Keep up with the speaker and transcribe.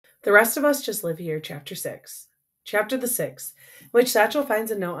The rest of us just live here, chapter 6. Chapter the 6th, in which Satchel finds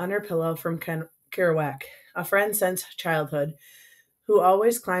a note on her pillow from Kerouac, a friend since childhood, who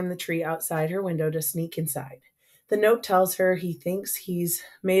always climbed the tree outside her window to sneak inside. The note tells her he thinks he's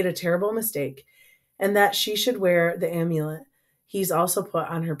made a terrible mistake and that she should wear the amulet he's also put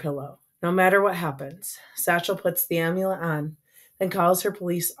on her pillow. No matter what happens, Satchel puts the amulet on, then calls her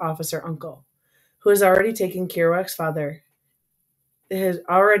police officer uncle, who has already taken Kerouac's father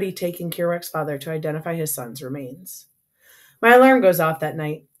to identify his son's remains. My alarm goes off that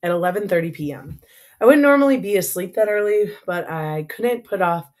night at 11:30 p.m. I wouldn't normally be asleep that early, but I couldn't put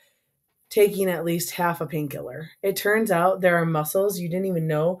off taking at least half a painkiller. It turns out there are muscles you didn't even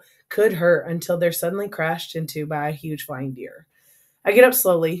know could hurt until they're suddenly crashed into by a huge flying deer. I get up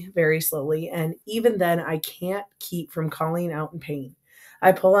slowly, very slowly, and even then I can't keep from calling out in pain.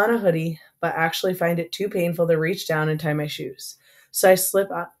 I pull on a hoodie, but actually find it too painful to reach down and tie my shoes. So I slip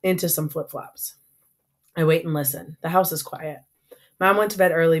into some flip-flops. I wait and listen. The house is quiet. Mom went to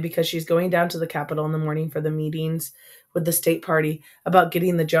bed early because she's going down to the Capitol in the morning for the meetings with the state party about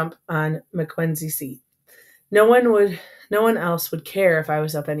getting the jump on McKenzie's seat. No one else would care if I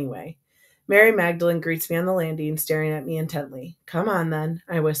was up anyway. Mary Magdalene greets me on the landing, staring at me intently. Come on, then,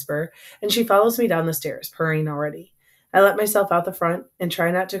 I whisper, and she follows me down the stairs, purring already. I let myself out the front and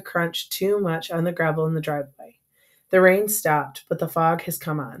try not to crunch too much on the gravel in the driveway. The rain stopped, but the fog has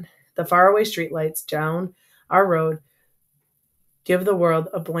come on. The faraway streetlights down our road give the world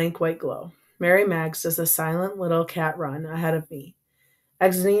a blank white glow. Mary Mags does a silent little cat run ahead of me,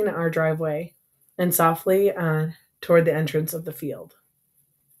 exiting our driveway and softly on toward the entrance of the field,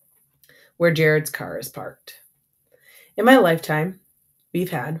 where Jared's car is parked. In my lifetime,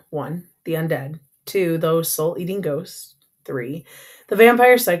 we've had 1, the undead, 2, those soul-eating ghosts, 3, the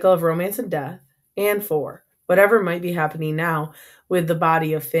vampire cycle of romance and death, and 4, whatever might be happening now with the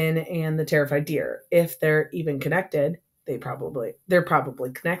body of Finn and the terrified deer. If they're even connected, they're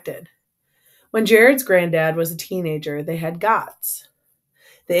probably connected. When Jared's granddad was a teenager, they had gots.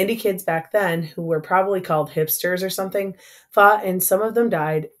 The indie kids back then, who were probably called hipsters or something, fought and some of them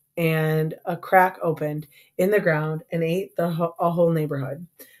died, and a crack opened in the ground and ate a whole neighborhood.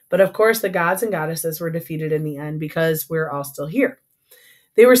 But of course, the gods and goddesses were defeated in the end because we're all still here.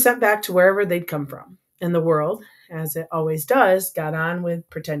 They were sent back to wherever they'd come from, and the world, as it always does, got on with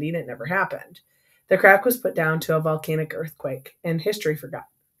pretending it never happened. The crack was put down to a volcanic earthquake, and history forgot,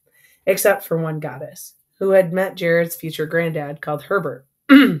 except for one goddess, who had met Jared's future granddad called Herbert,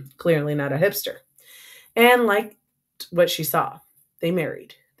 clearly not a hipster, and liked what she saw. They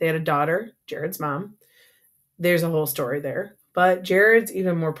married. They had a daughter, Jared's mom. There's a whole story there, but Jared's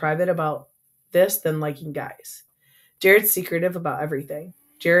even more private about this than liking guys. Jared's secretive about everything.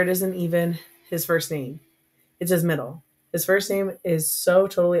 Jared isn't even his first name. It's his middle. His first name is so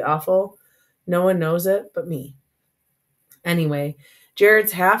totally awful, no one knows it but me. Anyway,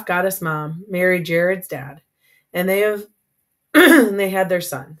 Jared's half-goddess mom married Jared's dad, and they had their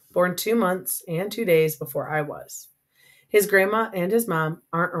son, born 2 months and 2 days before I was. His grandma and his mom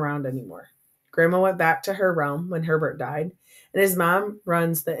aren't around anymore. Grandma went back to her realm when Herbert died, and his mom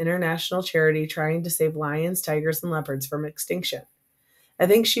runs the international charity trying to save lions, tigers, and leopards from extinction. I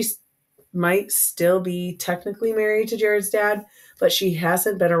think she might still be technically married to Jared's dad, but she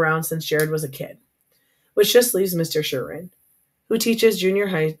hasn't been around since Jared was a kid. Which just leaves Mr. Sherwin, who teaches junior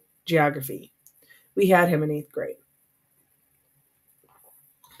high geography. We had him in 8th grade.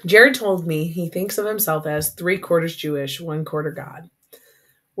 Jared told me he thinks of himself as 3/4 Jewish, 1/4 God,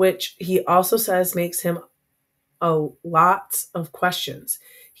 which he also says makes him lots of questions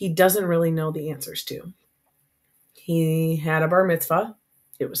he doesn't really know the answers to. He had a bar mitzvah.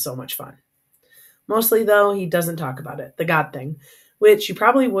 It was so much fun. Mostly, though, he doesn't talk about it, the God thing, which you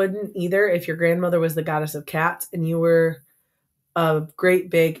probably wouldn't either if your grandmother was the goddess of cats and you were a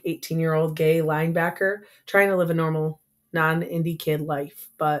great big 18-year-old gay linebacker trying to live a normal non-indie kid life.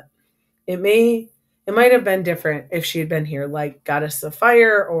 But it might have been different if she had been here, like goddess of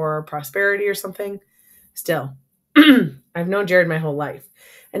fire or prosperity or something. Still, I've known Jared my whole life,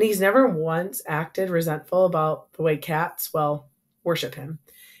 and he's never once acted resentful about the way cats, worship him.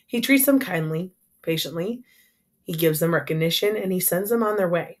 He treats them kindly, patiently. He gives them recognition, and he sends them on their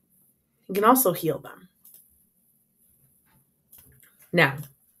way. He can also heal them. Now,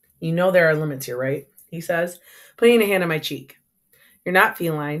 you know there are limits here, right? He says, putting a hand on my cheek. You're not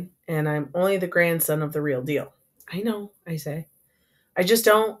feline, and I'm only the grandson of the real deal. I know, I say. I just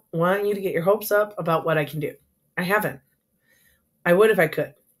don't want you to get your hopes up about what I can do. I haven't. I would if I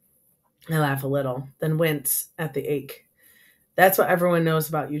could. I laugh a little, then wince at the ache. That's what everyone knows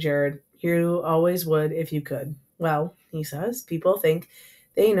about you, Jared. You always would if you could. Well, he says, people think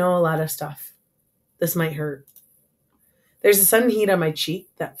They know a lot of stuff. This might hurt. There's a sudden heat on my cheek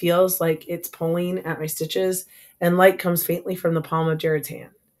that feels like it's pulling at my stitches, and light comes faintly from the palm of Jared's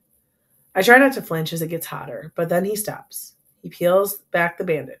hand. I try not to flinch as it gets hotter, but then he stops. He peels back the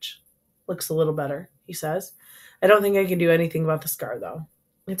bandage. Looks a little better, he says. I don't think I can do anything about the scar, though.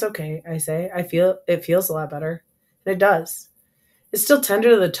 It's okay, I say. It feels a lot better. And it does. It's still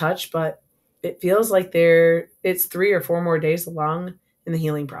tender to the touch, but it feels like it's 3 or 4 more days along in the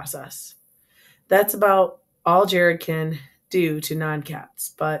healing process. That's about all Jared can do to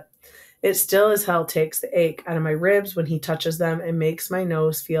non-cats, but it still as hell takes the ache out of my ribs when he touches them and makes my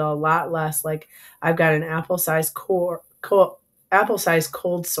nose feel a lot less like I've got an apple-sized cold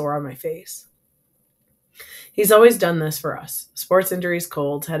sore on my face. He's always done this for us. Sports injuries,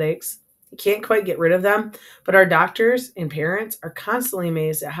 colds, headaches. He can't quite get rid of them, but our doctors and parents are constantly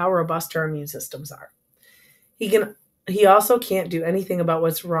amazed at how robust our immune systems are. He also can't do anything about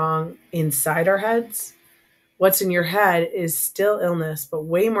what's wrong inside our heads. What's in your head is still illness, but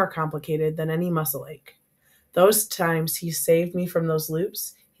way more complicated than any muscle ache. Those times he saved me from those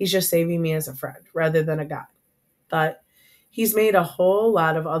loops, he's just saving me as a friend rather than a god. But he's made a whole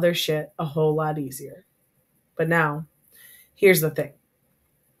lot of other shit a whole lot easier. But now, here's the thing.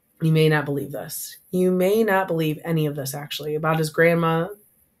 You may not believe this. You may not believe any of this, actually, about his grandma,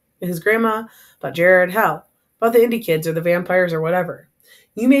 about Jared, hell, about the indie kids or the vampires or whatever.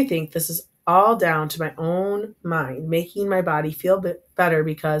 You may think this is all down to my own mind, making my body feel better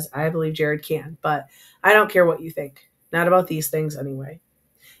because I believe Jared can, but I don't care what you think. Not about these things anyway.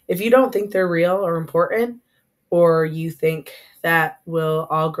 If you don't think they're real or important, or you think that we'll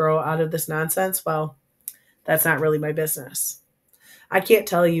all grow out of this nonsense, well, that's not really my business. I can't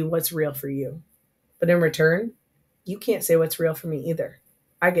tell you what's real for you. But in return, you can't say what's real for me either.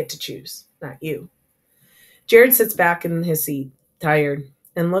 I get to choose, not you. Jared sits back in his seat, tired,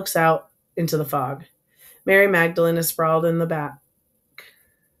 and looks out into the fog. Mary Magdalene is sprawled in the back,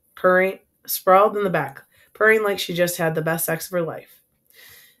 purring like she just had the best sex of her life.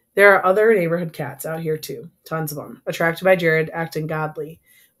 There are other neighborhood cats out here too, tons of them, attracted by Jared acting godly,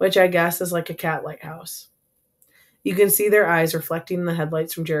 which I guess is like a cat lighthouse. You can see their eyes reflecting the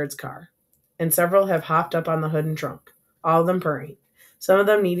headlights from Jared's car, and several have hopped up on the hood and trunk, all of them purring, some of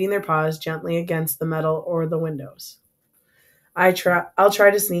them kneading their paws gently against the metal or the windows. I'll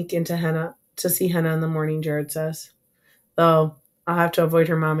try to sneak into Henna to see Henna in the morning, Jared says. Though, I'll have to avoid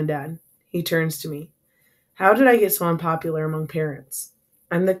her mom and dad. He turns to me. How did I get so unpopular among parents?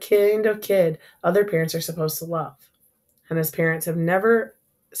 I'm the kind of kid other parents are supposed to love. Henna's parents have never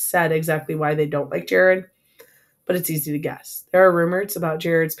said exactly why they don't like Jared, but it's easy to guess. There are rumors about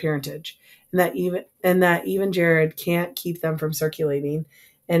Jared's parentage, and that even Jared can't keep them from circulating.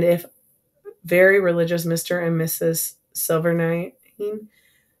 And if very religious Mr. and Mrs. Silverstein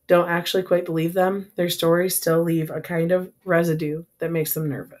don't actually quite believe them, their stories still leave a kind of residue that makes them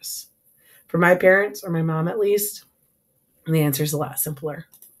nervous. For my parents, or my mom at least, the answer is a lot simpler.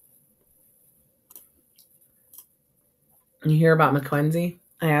 You hear about Mackenzie?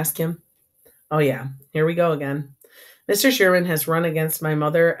 I ask him. Oh yeah, here we go again. Mr. Sherman has run against my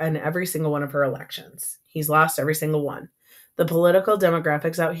mother in every single one of her elections. He's lost every single one. The political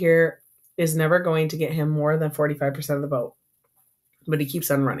demographics out here is never going to get him more than 45% of the vote. But he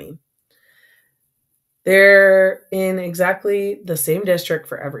keeps on running. They're in exactly the same district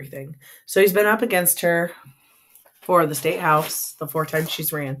for everything. So he's been up against her for the state house the 4 times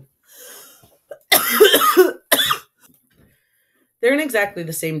she's ran. They're in exactly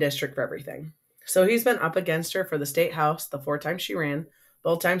the same district for everything. So he's been up against her for the state house the 4 times she ran,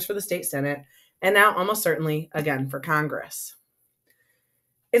 both times for the state senate, and now almost certainly again for Congress.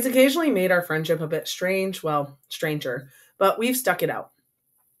 It's occasionally made our friendship a bit stranger, but we've stuck it out,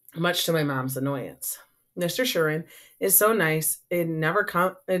 much to my mom's annoyance. Mr. Sherman is so nice, it never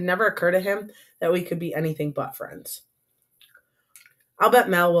occurred to him that we could be anything but friends. I'll bet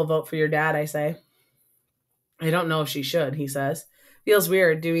Mel will vote for your dad, I say. I don't know if she should, he says. Feels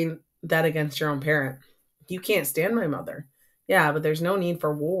weird doing that against your own parent. You can't stand my mother. Yeah, but there's no need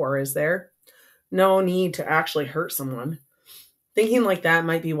for war, is there? No need to actually hurt someone. Thinking like that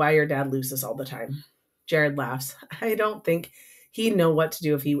might be why your dad loses all the time. Jared laughs. I don't think he'd know what to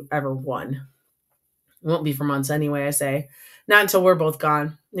do if he ever won. Won't be for months anyway, I say. Not until we're both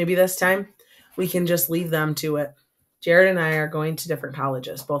gone. Maybe this time we can just leave them to it. Jared and I are going to different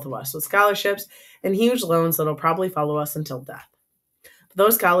colleges, both of us, with scholarships and huge loans that'll probably follow us until death. But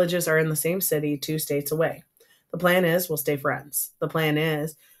those colleges are in the same city, 2 states away. The plan is we'll stay friends. The plan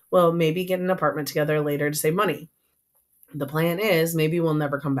is we'll maybe get an apartment together later to save money. The plan is maybe we'll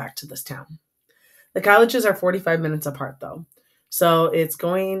never come back to this town. The colleges are 45 minutes apart, though. So is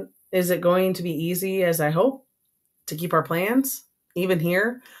it going to be easy as I hope to keep our plans? Even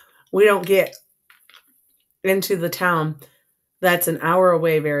here, we don't get into the town that's an hour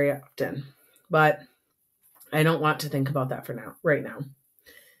away very often. But I don't want to think about that for now, right now.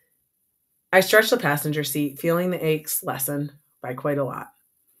 I stretch the passenger seat, feeling the aches lessen by quite a lot.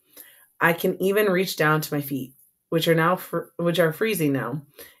 I can even reach down to my feet, which are freezing now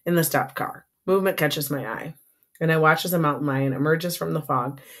in the stopped car. Movement catches my eye, and I watch as a mountain lion emerges from the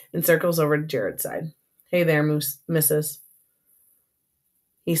fog and circles over to Jared's side. "Hey there, Mrs."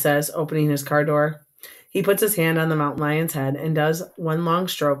 he says, opening his car door. He puts his hand on the mountain lion's head and does one long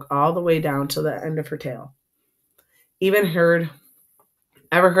stroke all the way down to the end of her tail. Even heard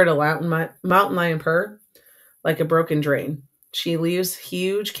Ever heard a mountain lion purr? Like a broken drain. She leaves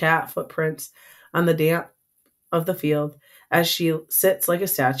huge cat footprints on the damp of the field as she sits like a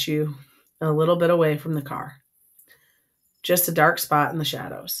statue a little bit away from the car. Just a dark spot in the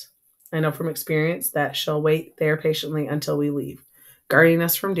shadows. I know from experience that she'll wait there patiently until we leave, guarding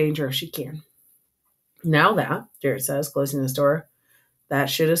us from danger if she can. "Now that," Jared says, closing his door, "that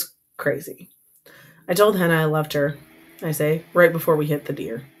shit is crazy. I told Henna I loved her," I say, right before we hit the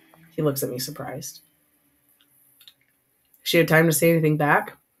deer. He looks at me surprised. She had time to say anything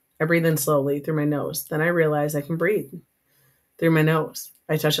back? I breathe in slowly through my nose. Then I realize I can breathe through my nose.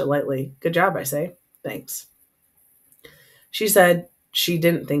 I touch it lightly. "Good job," I say. "Thanks." She said she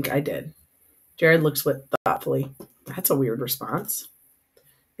didn't think I did. Jared looks thoughtfully. "That's a weird response."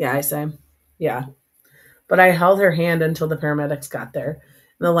 "Yeah," I say. "Yeah." But I held her hand until the paramedics got there.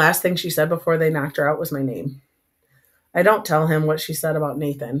 And the last thing she said before they knocked her out was my name. I don't tell him what she said about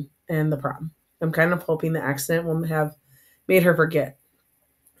Nathan and the prom. I'm kind of hoping the accident will have made her forget.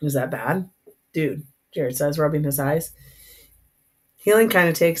 "Is that bad?" "Dude," Jared says, rubbing his eyes. "Healing kind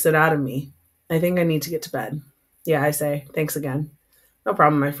of takes it out of me. I think I need to get to bed." "Yeah," I say. "Thanks again." "No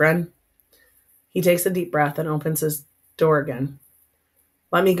problem, my friend." He takes a deep breath and opens his door again.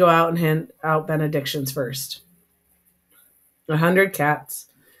 "Let me go out and hand out benedictions first." 100 cats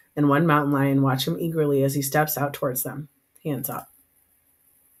and one mountain lion watch him eagerly as he steps out towards them, hands up.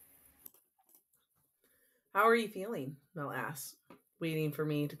 "How are you feeling?" Mel asks, waiting for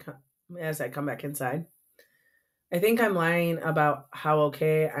me to come as I come back inside. I think I'm lying about how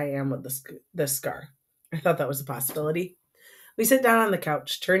okay I am with this scar. I thought that was a possibility. We sit down on the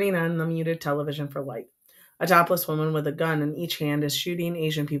couch, turning on the muted television for light. A topless woman with a gun in each hand is shooting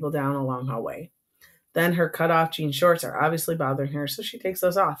Asian people down a long hallway. Then her cut-off jean shorts are obviously bothering her, so she takes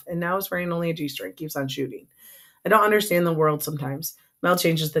those off, and now is wearing only a G-string, keeps on shooting. I don't understand the world sometimes. Mel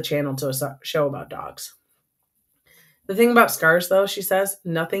changes the channel to a show about dogs. "The thing about scars, though," she says,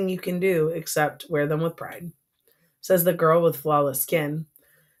 "nothing you can do except wear them with pride." Says the girl with flawless skin.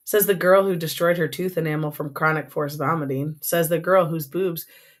 Says the girl who destroyed her tooth enamel from chronic forced vomiting. Says the girl whose boobs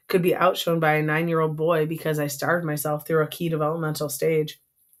could be outshone by a 9-year-old boy because I starved myself through a key developmental stage.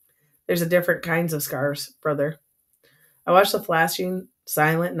 There's a different kinds of scars, brother. I watch the flashing,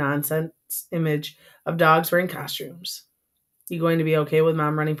 silent nonsense image of dogs wearing costumes. "You going to be okay with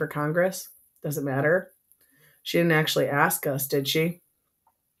Mom running for Congress?" "Does it matter?" "She didn't actually ask us, did she?"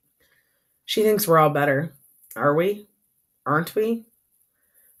 "She thinks we're all better." "Are we? Aren't we?"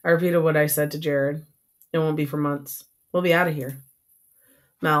 I repeated what I said to Jared. "It won't be for months. We'll be out of here."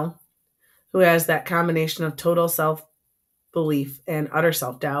 Mel, who has that combination of total self-belief and utter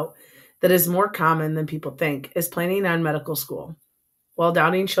self-doubt that is more common than people think, is planning on medical school. While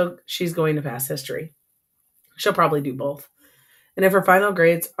doubting she's going to pass history. She'll probably do both. And if her final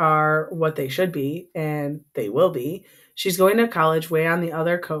grades are what they should be, and they will be, she's going to college way on the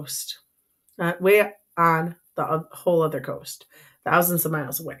other coast. Way on the whole other coast. Thousands of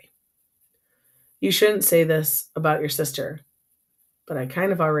miles away. You shouldn't say this about your sister, but I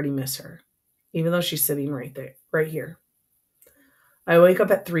kind of already miss her, even though she's sitting right here. I wake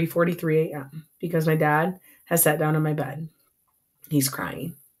up at 3:43 a.m. because my dad has sat down in my bed. He's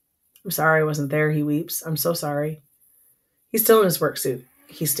crying. "I'm sorry I wasn't there," he weeps. "I'm so sorry." He's still in his work suit.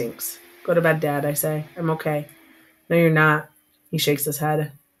 He stinks. "Go to bed, Dad," I say. "I'm okay." "No, you're not." He shakes his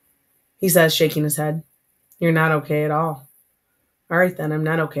head. He says, shaking his head, "You're not okay at all." "All right, then, I'm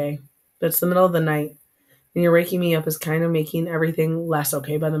not okay. But it's the middle of the night, and you're waking me up is kind of making everything less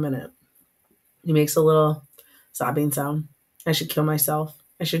okay by the minute." He makes a little sobbing sound. "I should kill myself.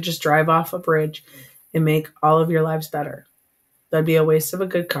 I should just drive off a bridge and make all of your lives better. That'd be a waste of a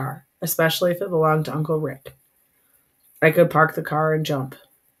good car, especially if it belonged to Uncle Rick. I could park the car and jump."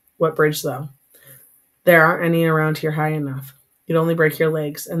 "What bridge, though?" "There aren't any around here high enough. You'd only break your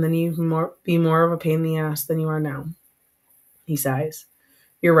legs, and then you'd be more of a pain in the ass than you are now." He sighs.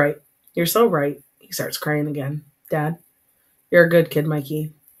 "You're right. You're so right." He starts crying again. "Dad, You're a good kid,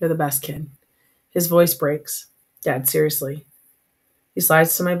 Mikey. You're the best kid. His voice breaks. Dad, seriously. He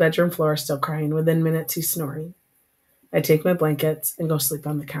slides to my bedroom floor, still crying. Within minutes, he's snoring. I take my blankets and go sleep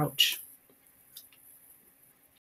on the couch.